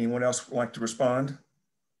 Anyone else would like to respond?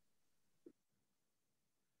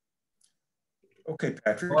 Okay,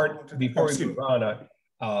 Patrick. Bart, before we move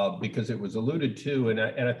on, because it was alluded to, and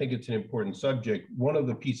I think it's an important subject, one of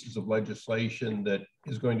the pieces of legislation that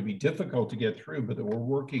is going to be difficult to get through, but that we're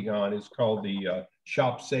working on, is called the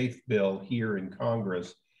Shop Safe bill here in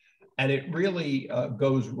Congress. And it really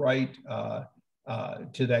goes right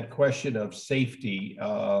to that question of safety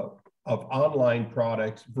of online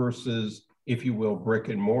products versus, if you will, brick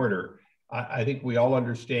and mortar. I think we all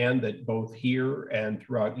understand that both here and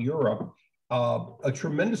throughout Europe, a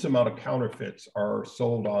tremendous amount of counterfeits are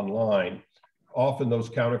sold online. Often those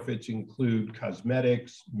counterfeits include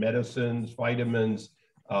cosmetics, medicines, vitamins,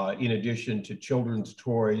 in addition to children's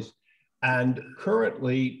toys. And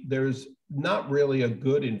currently, there's not really a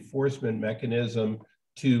good enforcement mechanism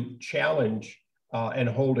to challenge and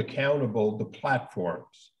hold accountable the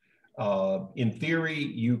platforms. In theory,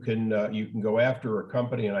 you can go after a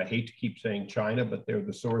company, and I hate to keep saying China, but they're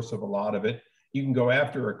the source of a lot of it. You can go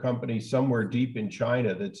after a company somewhere deep in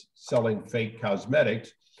China that's selling fake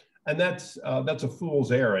cosmetics, and that's a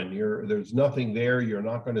fool's errand. There's nothing there. You're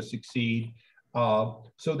not going to succeed.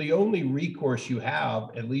 So the only recourse you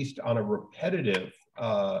have, at least on a repetitive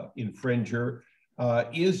infringer,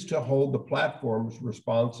 is to hold the platforms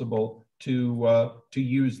responsible to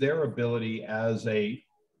use their ability as a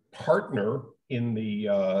partner in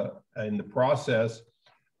the process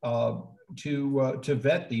to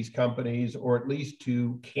vet these companies, or at least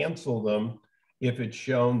to cancel them if it's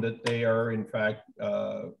shown that they are in fact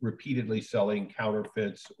repeatedly selling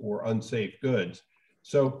counterfeits or unsafe goods.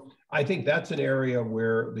 So I think that's an area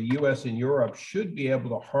where the US and Europe should be able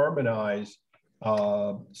to harmonize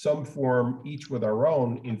some form, each with our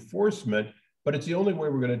own enforcement, but it's the only way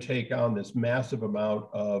we're going to take on this massive amount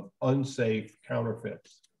of unsafe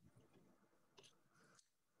counterfeits.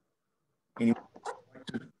 Anyone like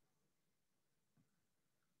to?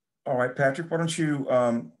 All right, Patrick, why don't you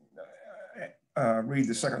read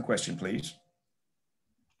the second question, please?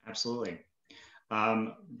 Absolutely.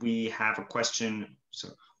 We have a question. So,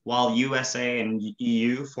 while USA and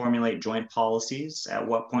EU formulate joint policies, at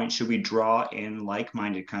what point should we draw in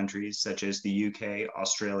like-minded countries such as the UK,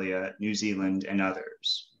 Australia, New Zealand, and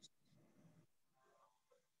others?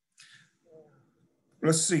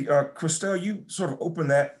 Let's see, Christel, you sort of opened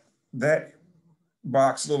that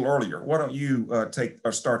box a little earlier. Why don't you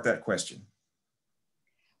start that question?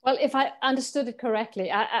 Well, if I understood it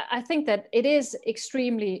correctly, I think that it is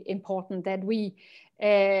extremely important that we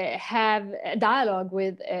have a dialogue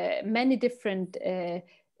with many different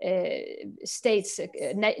states,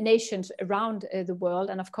 nations around the world.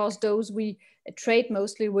 And of course, those we trade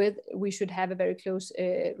mostly with, we should have a very close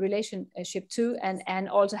relationship to, and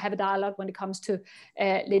also have a dialogue when it comes to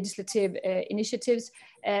legislative initiatives.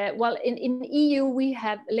 Well, in EU, we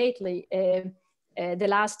have lately, the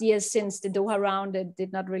last years since the Doha round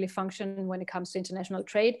did not really function when it comes to international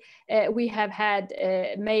trade, we have had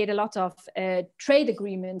made a lot of trade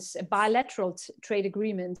agreements, bilateral trade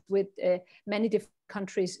agreements with many different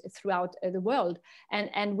countries throughout the world,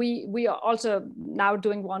 and we are also now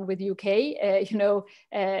doing one with UK.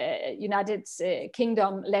 United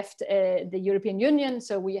Kingdom left the European Union,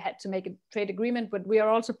 so we had to make a trade agreement, but we are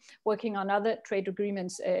also working on other trade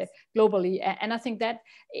agreements globally, and I think that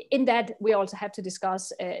in that we also have to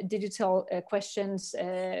discuss digital questions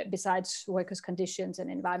besides workers' conditions and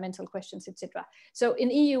environmental questions, etc. So in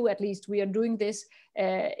EU, at least, we are doing this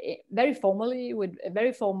very formally with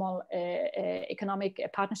very formal economic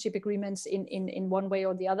partnership agreements in one way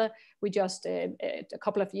or the other. We just a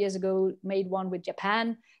couple of years ago made one with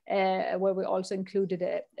Japan, where we also included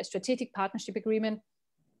a strategic partnership agreement,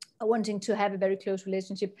 wanting to have a very close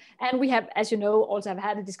relationship. And we have, as you know, also have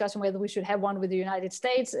had a discussion whether we should have one with the United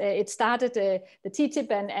States. It started the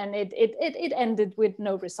TTIP and it ended with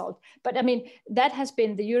no result. But I mean, that has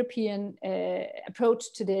been the European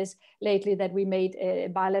approach to this lately, that we made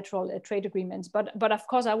bilateral trade agreements. But of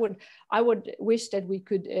course, I would wish that we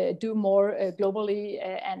could do more globally,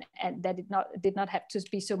 and that it did not have to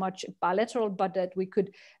be so much bilateral, but that we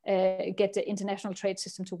could get the international trade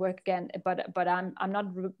system to work again. But I'm not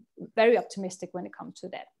very optimistic when it comes to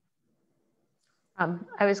that.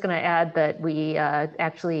 I was going to add that we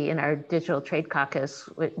actually, in our digital trade caucus,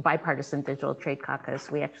 bipartisan digital trade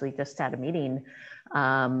caucus, we actually just had a meeting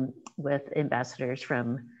with ambassadors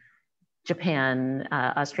from Japan,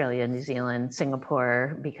 Australia, New Zealand,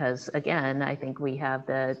 Singapore, because again, I think we have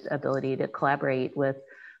the ability to collaborate with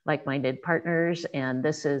like-minded partners. And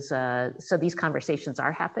this is, so these conversations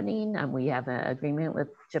are happening. We have an agreement with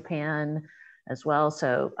Japan as well.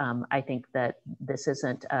 So I think that this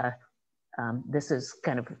isn't this is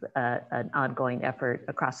kind of an ongoing effort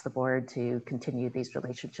across the board to continue these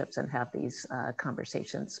relationships and have these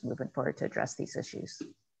conversations moving forward to address these issues.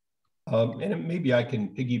 And maybe I can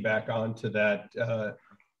piggyback on to that,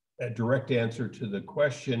 a direct answer to the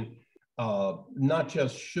question. Not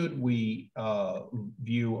just should we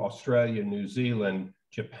view Australia, New Zealand,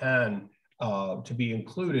 Japan to be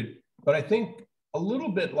included, but I think a little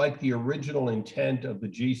bit like the original intent of the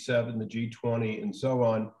G7, the G20, and so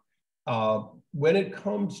on, when it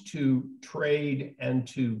comes to trade and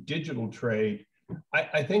to digital trade,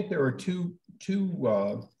 I think there are two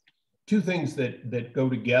things that go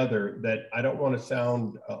together that I don't want to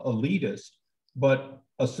sound elitist, but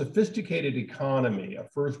a sophisticated economy, a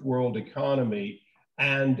first world economy,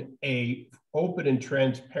 and a open and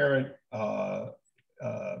transparent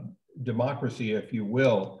democracy, if you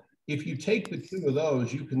will. If you take the two of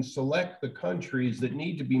those, you can select the countries that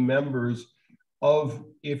need to be members of,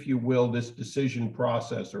 if you will, this decision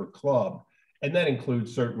process or club. And that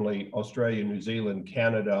includes certainly Australia, New Zealand,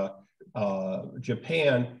 Canada,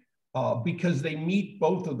 Japan, because they meet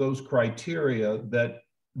both of those criteria that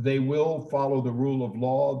they will follow the rule of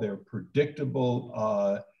law, they're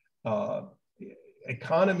predictable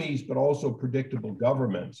economies, but also predictable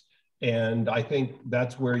governments. And I think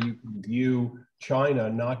that's where you can view China,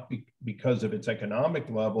 not because of its economic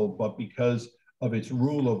level, but because of its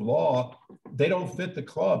rule of law. They don't fit the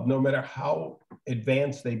club, no matter how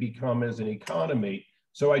advanced they become as an economy.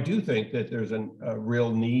 So I do think that there's a real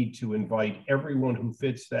need to invite everyone who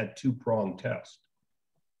fits that two-pronged test.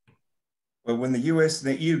 Well, when the US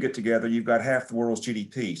and the EU get together, you've got half the world's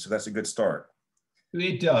GDP, so that's a good start.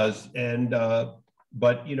 It does, and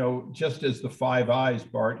but you know, just as the Five Eyes,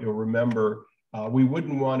 Bart, you'll remember, we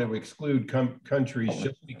wouldn't want to exclude countries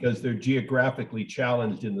just because they're geographically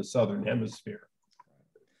challenged in the Southern Hemisphere.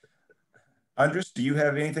 Andreas, do you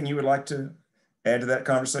have anything you would like to add to that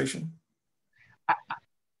conversation?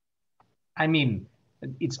 I mean,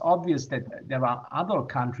 it's obvious that there are other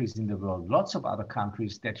countries in the world, lots of other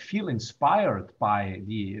countries that feel inspired by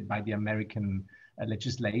the American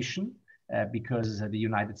legislation because the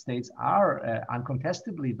United States are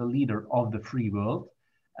uncontestably the leader of the free world.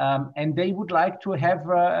 And they would like to have,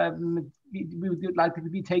 we would like to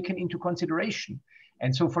be taken into consideration.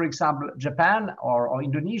 And so, for example, Japan or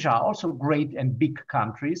Indonesia are also great and big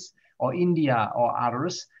countries, or India or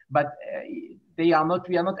others, but we are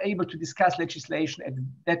not able to discuss legislation at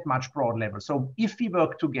that much broad level. So if we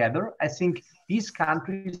work together, I think these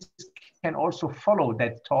countries can also follow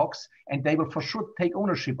that talks, and they will for sure take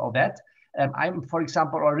ownership of that. I'm, for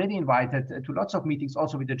example, already invited to lots of meetings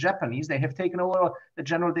also with the Japanese. They have taken over the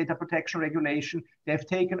General Data Protection Regulation. They have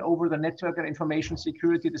taken over the Network and Information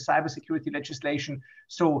Security, the cybersecurity legislation.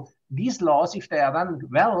 So these laws, if they are done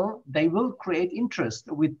well, they will create interest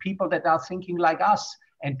with people that are thinking like us.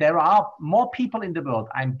 And there are more people in the world,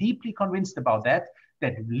 I'm deeply convinced about that,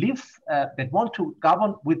 that want to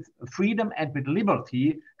govern with freedom and with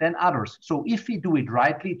liberty than others. So if we do it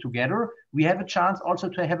rightly together, we have a chance also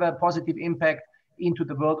to have a positive impact into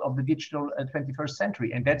the world of the digital 21st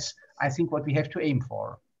century. And that's, I think, what we have to aim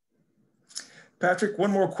for. Patrick,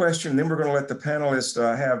 one more question, then we're going to let the panelists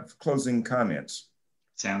have closing comments.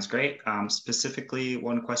 Sounds great. Specifically,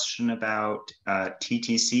 one question about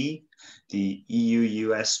TTC, the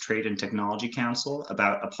EU-US Trade and Technology Council,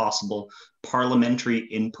 about a possible parliamentary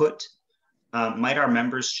input. Might our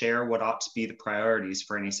members share what ought to be the priorities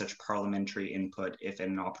for any such parliamentary input if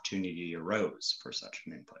an opportunity arose for such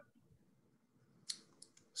an input?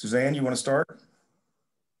 Suzanne, you want to start?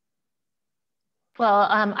 Well,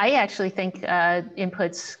 I actually think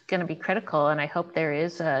input's going to be critical, and I hope there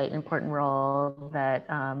is an important role that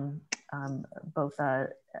both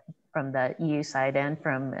from the EU side and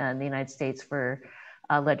from the United States for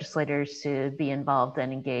legislators to be involved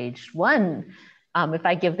and engaged. One, if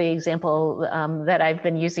I give the example that I've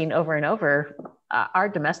been using over and over, our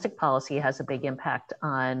domestic policy has a big impact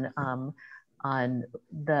on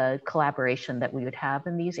the collaboration that we would have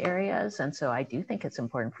in these areas. And so I do think it's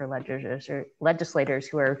important for legislators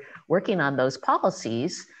who are working on those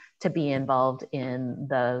policies to be involved in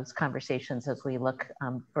those conversations as we look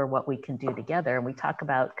for what we can do together. And we talk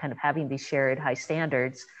about kind of having these shared high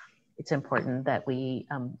standards. It's important that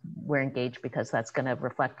we're engaged because that's going to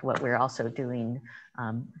reflect what we're also doing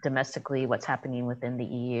domestically, what's happening within the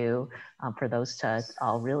EU, for those to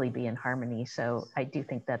all really be in harmony. So I do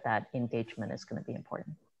think that that engagement is going to be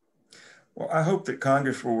important. Well, I hope that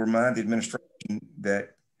Congress will remind the administration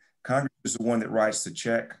that Congress is the one that writes the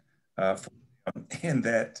check for them, and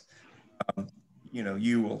that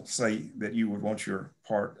you will say that you would want your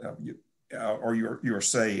part or your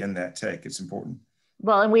say in that take. It's important.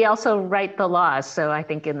 Well, and we also write the laws, so I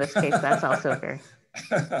think in this case that's also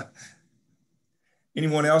fair.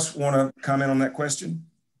 Anyone else want to comment on that question?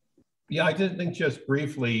 Yeah, I did think just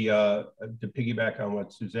briefly to piggyback on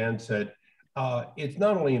what Suzanne said. It's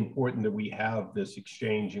not only important that we have this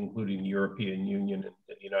exchange, including the European Union and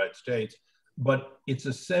the United States, but it's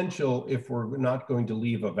essential if we're not going to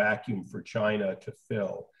leave a vacuum for China to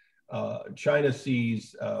fill. China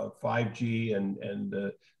sees 5G and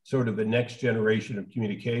the sort of the next generation of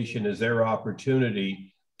communication as their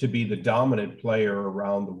opportunity to be the dominant player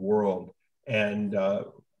around the world. And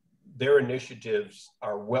their initiatives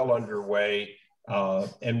are well underway.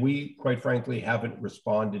 And we, quite frankly, haven't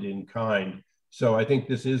responded in kind. So I think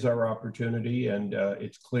this is our opportunity, and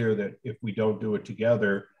it's clear that if we don't do it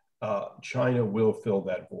together, China will fill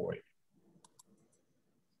that void.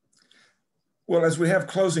 Well, as we have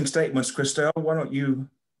closing statements, Christel, why don't you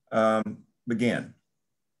begin?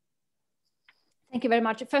 Thank you very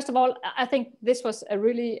much. First of all, I think this was a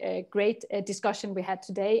really great discussion we had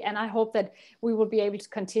today, and I hope that we will be able to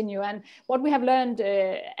continue. And what we have learned,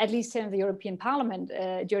 at least in the European Parliament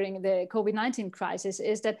during the COVID-19 crisis,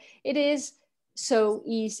 is that it is so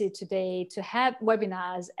easy today to have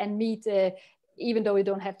webinars and meet, even though we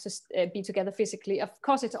don't have to be together physically. Of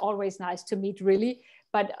course, it's always nice to meet really,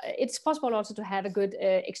 but it's possible also to have a good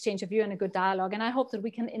exchange of view and a good dialogue. And I hope that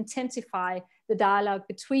we can intensify the dialogue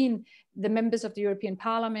between the members of the European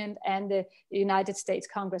Parliament and the United States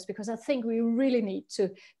Congress, because I think we really need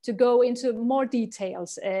to go into more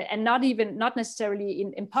details and not necessarily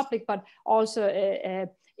in public, but also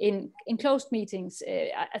in closed meetings.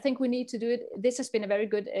 I think we need to do it. This has been a very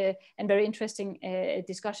good and very interesting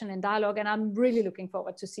discussion and dialogue, and I'm really looking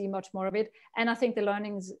forward to see much more of it. And I think the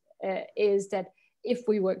learnings is that if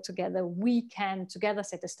we work together, we can together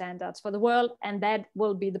set the standards for the world, and that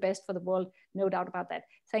will be the best for the world, no doubt about that.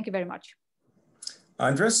 Thank you very much.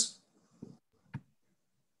 Andreas?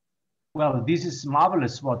 Well, this is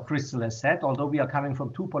marvelous what Christel has said, although we are coming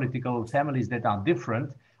from two political families that are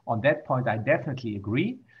different. On that point, I definitely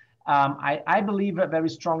agree. I believe very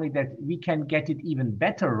strongly that we can get it even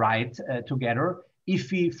better right together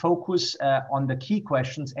if we focus on the key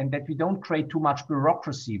questions and that we don't create too much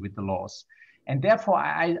bureaucracy with the laws. And therefore,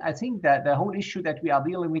 I think that the whole issue that we are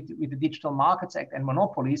dealing with the Digital Markets Act and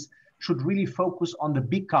monopolies should really focus on the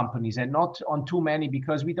big companies and not on too many,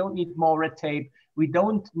 because we don't need more red tape. We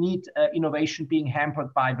don't need innovation being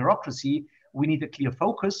hampered by bureaucracy. We need a clear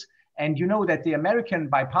focus. And you know that the American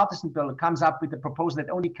bipartisan bill comes up with a proposal that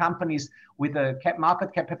only companies with a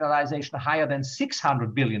market capitalization higher than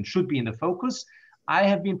 600 billion should be in the focus. I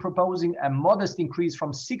have been proposing a modest increase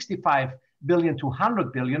from 65 billion to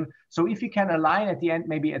 100 billion. So if you can align at the end,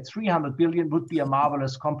 maybe at 300 billion would be a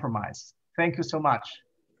marvelous compromise. Thank you so much.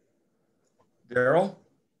 Darrell?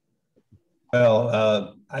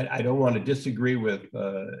 Well, I don't want to disagree with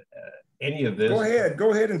any of this.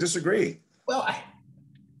 Go ahead and disagree. Well,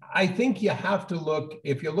 I think you have to look,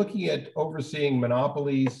 if you're looking at overseeing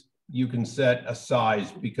monopolies, you can set a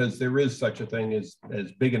size because there is such a thing as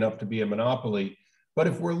big enough to be a monopoly. But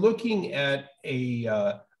if we're looking at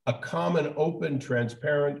a common, open,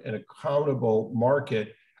 transparent, and accountable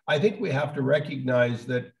market, I think we have to recognize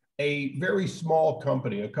that a very small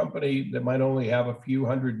company, a company that might only have a few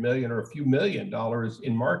 $100 million or a few $1 million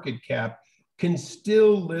in market cap, can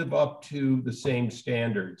still live up to the same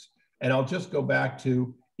standards. And I'll just go back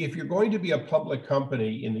to, if you're going to be a public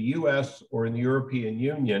company in the US or in the European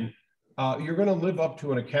Union, you're going to live up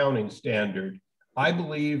to an accounting standard. I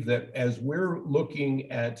believe that as we're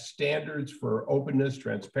looking at standards for openness,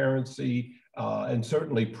 transparency, and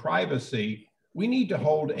certainly privacy, we need to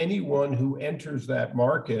hold anyone who enters that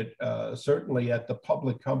market, certainly at the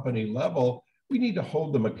public company level, we need to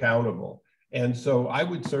hold them accountable. And so I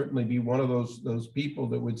would certainly be one of those people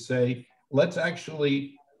that would say, let's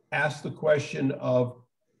actually ask the question of,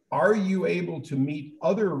 are you able to meet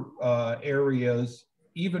other areas,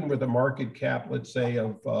 even with a market cap, let's say,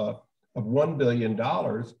 of $1 billion,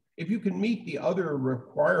 if you can meet the other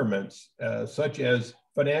requirements, such as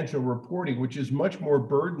financial reporting, which is much more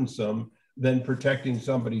burdensome than protecting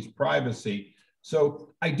somebody's privacy.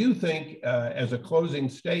 So I do think, as a closing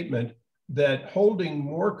statement, that holding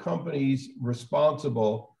more companies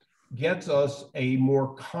responsible gets us a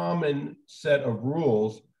more common set of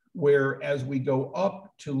rules, where as we go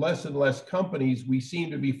up to less and less companies, we seem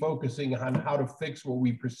to be focusing on how to fix what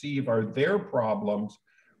we perceive are their problems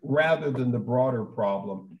rather than the broader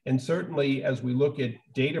problem. And certainly as we look at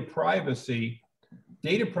data privacy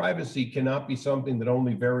cannot be something that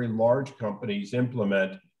only very large companies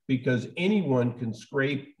implement, because anyone can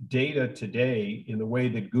scrape data today in the way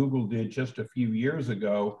that Google did just a few years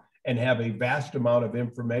ago and have a vast amount of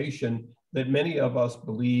information that many of us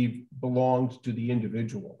believe belongs to the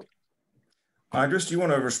individual. Andreas, do you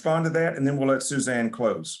want to respond to that? And then we'll let Suzan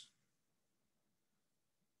close.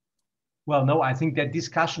 Well, no, I think that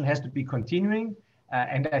discussion has to be continuing.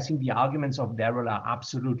 And I think the arguments of Darrell are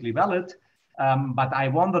absolutely valid. But I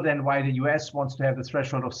wonder then why the US wants to have a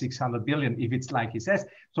threshold of 600 billion if it's like he says.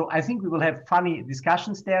 So I think we will have funny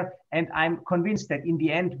discussions there. And I'm convinced that in the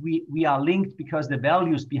end, we are linked because the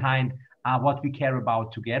values behind are what we care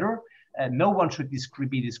about together. No one should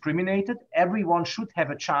be discriminated. Everyone should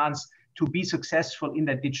have a chance to be successful in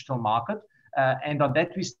the digital market. And on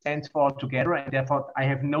that we stand for together. And therefore, I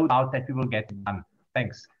have no doubt that we will get it done.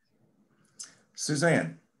 Thanks.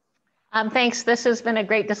 Suzan. Thanks. This has been a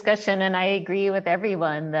great discussion, and I agree with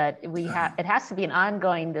everyone that it has to be an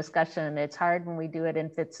ongoing discussion. It's hard when we do it in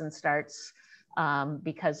fits and starts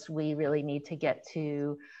because we really need to get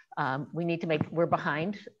to, we're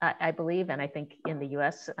behind, I believe, and I think in the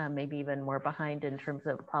US, maybe even more behind in terms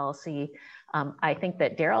of policy. I think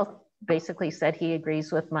that Darrell basically said he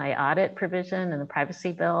agrees with my audit provision in the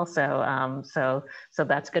privacy bill. So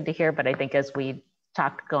that's good to hear. But I think as we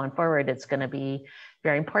talk going forward, it's going to be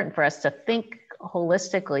very important for us to think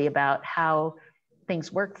holistically about how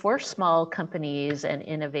things work for small companies and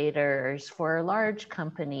innovators, for large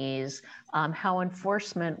companies, how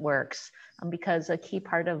enforcement works, because a key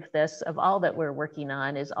part of this, of all that we're working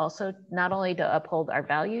on, is also not only to uphold our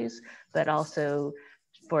values, but also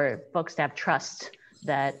for folks to have trust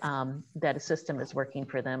that that a system is working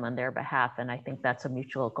for them on their behalf. And I think that's a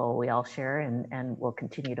mutual goal we all share and will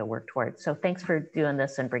continue to work towards. So thanks for doing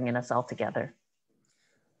this and bringing us all together.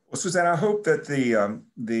 Well, Suzan, I hope that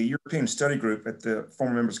the European Study Group at the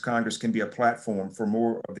former members of Congress can be a platform for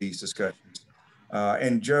more of these discussions.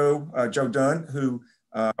 And Joe Dunn, who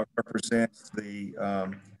represents the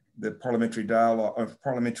Parliamentary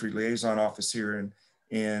Parliamentary Liaison Office here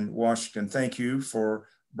in Washington, thank you for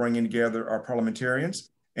bringing together our parliamentarians.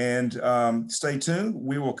 And stay tuned.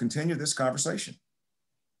 We will continue this conversation.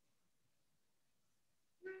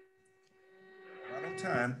 Right on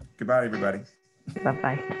time. Goodbye, everybody.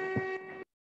 Bye-bye.